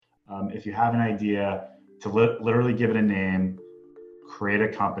If you have an idea, to literally give it a name, create a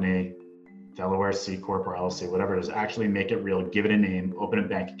company, Delaware C Corp or LLC, whatever it is, actually make it real, give it a name, open a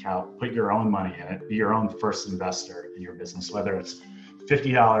bank account, put your own money in it, be your own first investor in your business, whether it's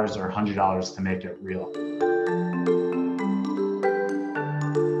 $50 or $100 to make it real.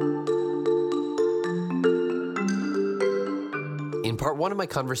 In part one of my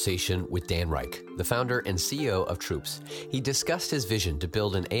conversation with Dan Reich, the founder and CEO of Troops, he discussed his vision to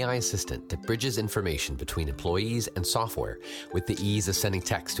build an AI assistant that bridges information between employees and software with the ease of sending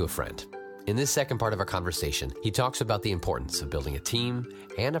text to a friend. In this second part of our conversation, he talks about the importance of building a team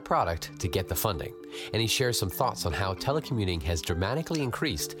and a product to get the funding, and he shares some thoughts on how telecommuting has dramatically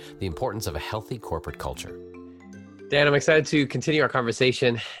increased the importance of a healthy corporate culture. Dan, I'm excited to continue our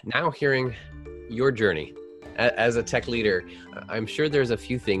conversation, now hearing your journey. As a tech leader, I'm sure there's a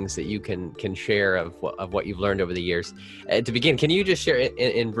few things that you can share of what you've learned over the years. To begin, can you just share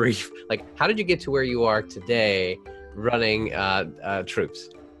in brief, like, how did you get to where you are today running Troops?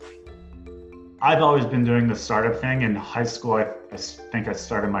 I've always been doing the startup thing. In high school, I think I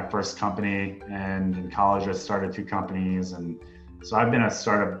started my first company, and in college I started 2 companies. And so I've been a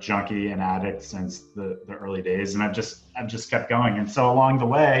startup junkie and addict since the early days, and I've just kept going. And so along the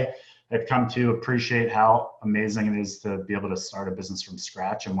way, I've come to appreciate how amazing it is to be able to start a business from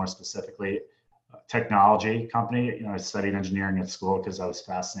scratch, and more specifically, a technology company. I studied engineering at school because I was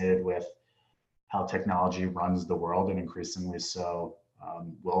fascinated with how technology runs the world, and increasingly so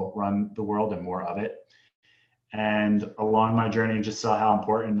will run the world, and more of it. And along my journey, just saw how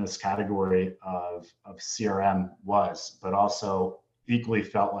important this category of CRM was, but also equally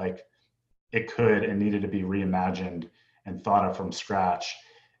felt like it could and needed to be reimagined and thought of from scratch.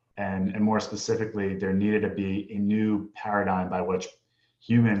 And more specifically, there needed to be a new paradigm by which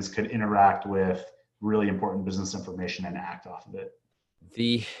humans could interact with really important business information and act off of it.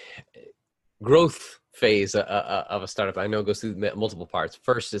 The growth phase of a startup, I know, goes through multiple parts.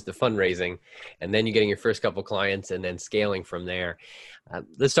 First is the fundraising, and then you're getting your first couple clients, and then scaling from there.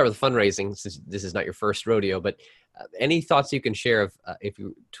 Let's start with fundraising, since this is not your first rodeo, but any thoughts you can share of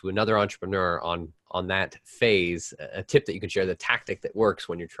to another entrepreneur on that phase, a tip that you can share, the tactic that works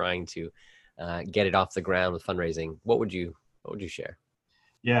when you're trying to get it off the ground with fundraising? What would you share?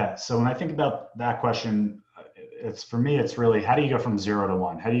 Yeah. So when I think about that question, for me, it's really, how do you go from 0 to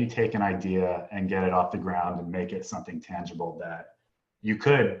 1? How do you take an idea and get it off the ground and make it something tangible that you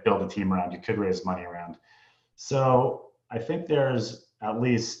could build a team around, you could raise money around? So I think there's at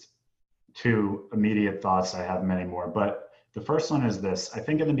least 2 immediate thoughts. I have many more, but the first one is this. I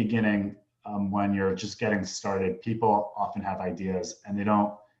think in the beginning, when you're just getting started, people often have ideas and they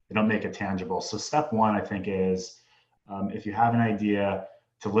don't make it tangible. So step 1, I think, is if you have an idea,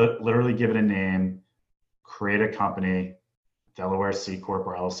 to literally give it a name, create a company, Delaware C Corp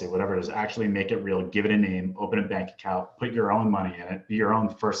or LLC, whatever it is, actually make it real, give it a name, open a bank account, put your own money in it, be your own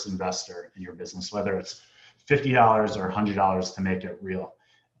first investor in your business, whether it's $50 or $100 to make it real.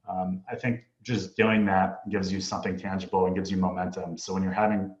 I think just doing that gives you something tangible and gives you momentum. So when you're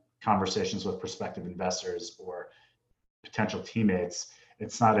having conversations with prospective investors or potential teammates,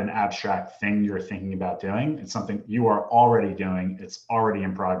 it's not an abstract thing you're thinking about doing. It's something you are already doing. It's already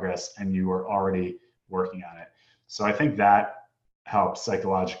in progress, and you are already working on it. So I think that helps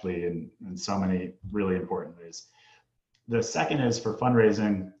psychologically in so many really important ways. The second is for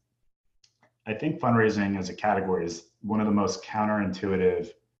fundraising. I think fundraising as a category is one of the most counterintuitive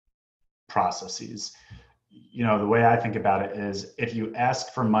processes. The way I think about it is, if you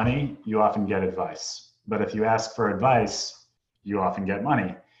ask for money, you often get advice. But if you ask for advice, you often get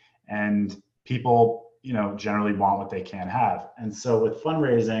money. And people, generally want what they can't have. And so with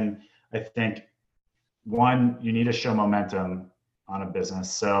fundraising, I think, 1, you need to show momentum on a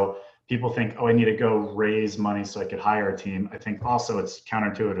business. So people think, oh, I need to go raise money so I could hire a team. I think also it's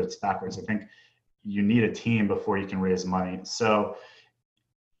counterintuitive, it's backwards. I think you need a team before you can raise money. So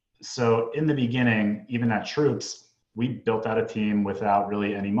in the beginning, even at Troops, we built out a team without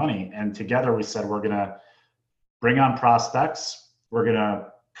really any money. And together we said, we're going to bring on prospects. We're going to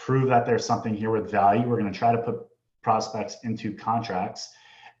prove that there's something here with value. We're going to try to put prospects into contracts.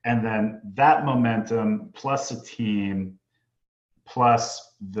 And then that momentum plus a team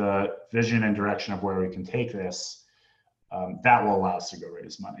plus the vision and direction of where we can take this, that will allow us to go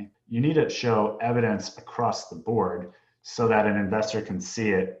raise money. You need to show evidence across the board so that an investor can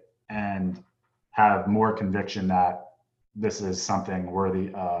see it and have more conviction that this is something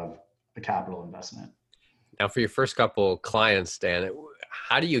worthy of a capital investment. Now, for your first couple clients, Dan,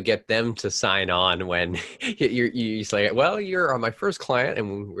 how do you get them to sign on when you say, well, you're my first client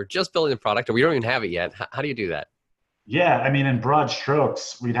and we're just building the product, or we don't even have it yet? How do you do that? Yeah, I mean, in broad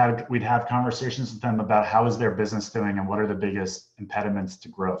strokes, we'd have conversations with them about how is their business doing and what are the biggest impediments to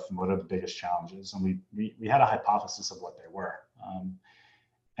growth and what are the biggest challenges, and we had a hypothesis of what they were.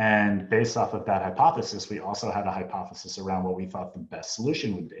 And based off of that hypothesis, we also had a hypothesis around what we thought the best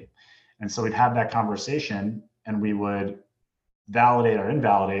solution would be. And so we'd have that conversation, and we would validate or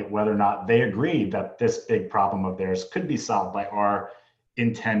invalidate whether or not they agreed that this big problem of theirs could be solved by our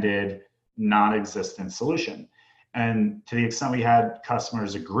intended non-existent solution. And to the extent we had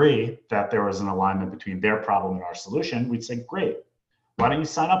customers agree that there was an alignment between their problem and our solution, we'd say, great, why don't you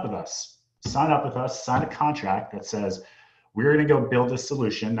sign up with us? Sign up with us, sign a contract that says, we're going to go build a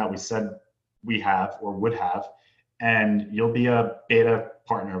solution that we said we have or would have, and you'll be a beta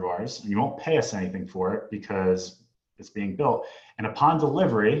partner of ours, and you won't pay us anything for it because it's being built. And upon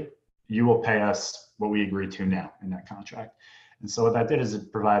delivery, you will pay us what we agreed to now in that contract. And so what that did is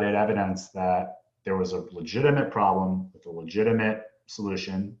it provided evidence that there was a legitimate problem with a legitimate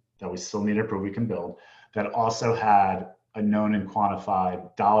solution that we still need to prove we can build, that also had a known and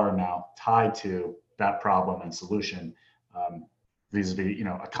quantified dollar amount tied to that problem and solution, vis-a-vis,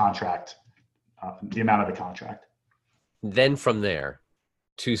 a contract, the amount of the contract. Then from there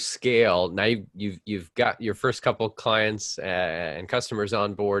to scale, now you've got your first couple of clients and customers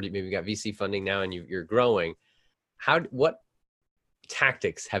on board. You maybe got VC funding now, and you're growing. What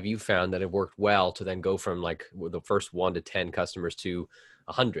tactics have you found that have worked well to then go from like the first 1 to 10 customers to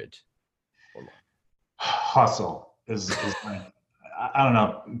 100 or more? Hustle is I don't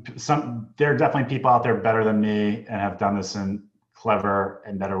know. There are definitely people out there better than me and have done this in clever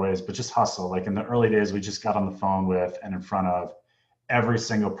and better ways, but just hustle. Like in the early days, we just got on the phone with and in front of every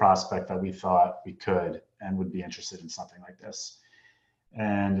single prospect that we thought we could and would be interested in something like this.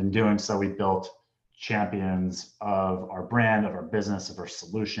 And in doing so, we built champions of our brand, of our business, of our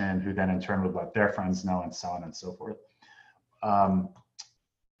solution, who then in turn would let their friends know, and so on and so forth.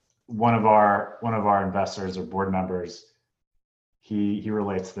 One of our investors or board members, he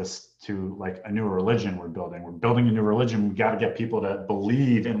relates this to like a new religion we're building. We're building a new religion. We've got to get people to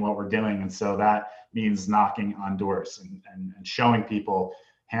believe in what we're doing. And so that means knocking on doors and showing people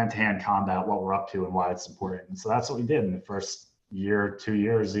hand-to-hand combat what we're up to and why it's important. And so that's what we did in the first year, 2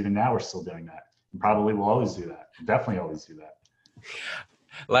 years. Even now, we're still doing that. And probably will always do that. Definitely always do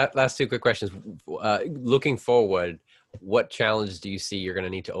that. Last two quick questions. Looking forward, what challenges do you see you're going to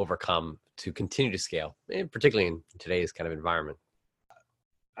need to overcome to continue to scale, particularly in today's kind of environment?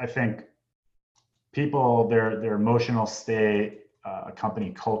 I think people, their emotional state,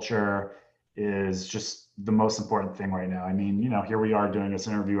 company culture is just the most important thing right now. I mean, here we are doing this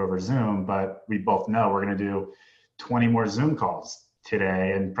interview over Zoom, but we both know we're going to do 20 more Zoom calls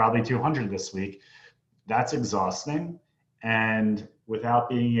today and probably 200 this week. That's exhausting. And without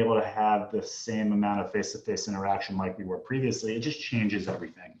being able to have the same amount of face-to-face interaction like we were previously, it just changes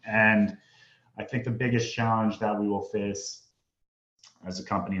everything. And I think the biggest challenge that we will face as a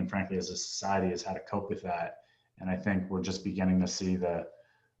company and frankly as a society is how to cope with that. And I think we're just beginning to see the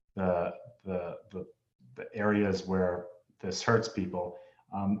areas where this hurts people.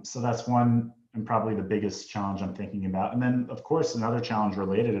 So that's one and probably the biggest challenge I'm thinking about. And then of course, another challenge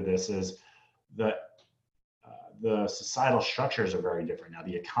related to this is that the societal structures are very different now.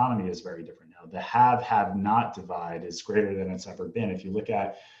 The economy is very different now. The have not divide is greater than it's ever been. If you look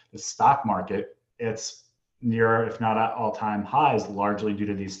at the stock market, it's near, if not at all-time highs, largely due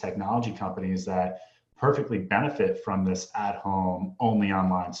to these technology companies that perfectly benefit from this at-home, only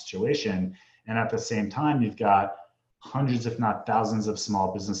online situation. And at the same time, you've got hundreds, if not thousands of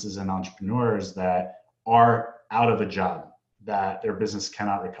small businesses and entrepreneurs that are out of a job, that their business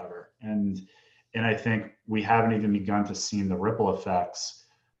cannot recover. And I think we haven't even begun to see the ripple effects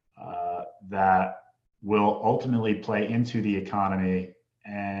that will ultimately play into the economy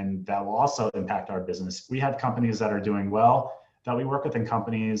and that will also impact our business. We have companies that are doing well that we work with and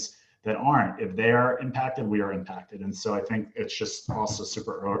companies that aren't. If they are impacted, we are impacted. And so I think it's just also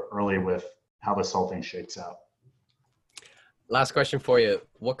super early with how this whole thing shakes out. Last question for you.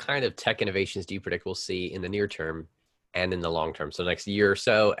 What kind of tech innovations do you predict we'll see in the near term and in the long term? So next year or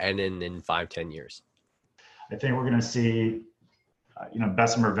so, and in 5-10 years? I think we're going to see,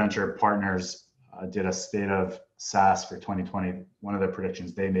 Bessemer Venture Partners did a state of SaaS for 2020. One of the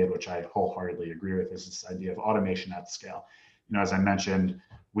predictions they made, which I wholeheartedly agree with, is this idea of automation at scale. As I mentioned,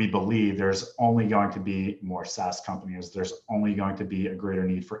 we believe there's only going to be more SaaS companies. There's only going to be a greater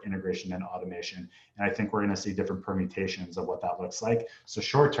need for integration and automation. And I think we're going to see different permutations of what that looks like. So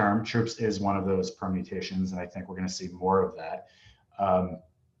short term, Troops is one of those permutations, and I think we're going to see more of that.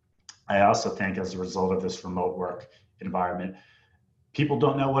 I also think as a result of this remote work environment, people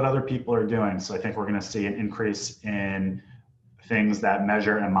don't know what other people are doing. So I think we're going to see an increase in things that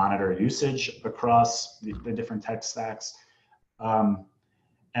measure and monitor usage across the different tech stacks.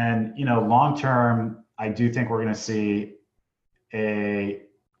 And, long term, I do think we're going to see a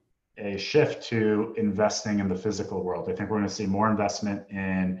shift to investing in the physical world. I think we're going to see more investment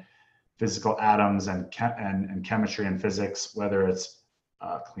in physical atoms and chemistry and physics, whether it's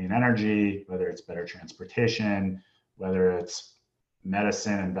clean energy, whether it's better transportation, whether it's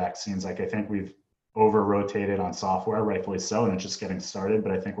medicine and vaccines. Like, I think we've over-rotated on software, rightfully so, and it's just getting started.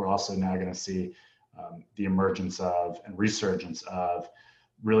 But I think we're also now going to see the emergence of and resurgence of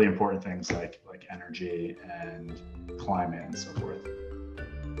really important things like energy and climate and so forth.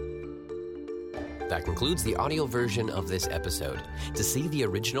 That concludes the audio version of this episode. To see the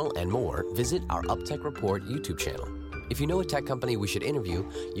original and more, visit our UpTech Report YouTube channel. If you know a tech company we should interview,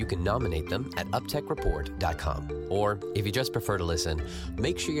 you can nominate them at uptechreport.com. Or if you just prefer to listen,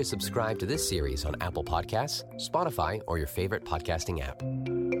 make sure you subscribe to this series on Apple Podcasts, Spotify, or your favorite podcasting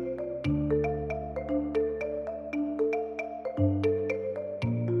app.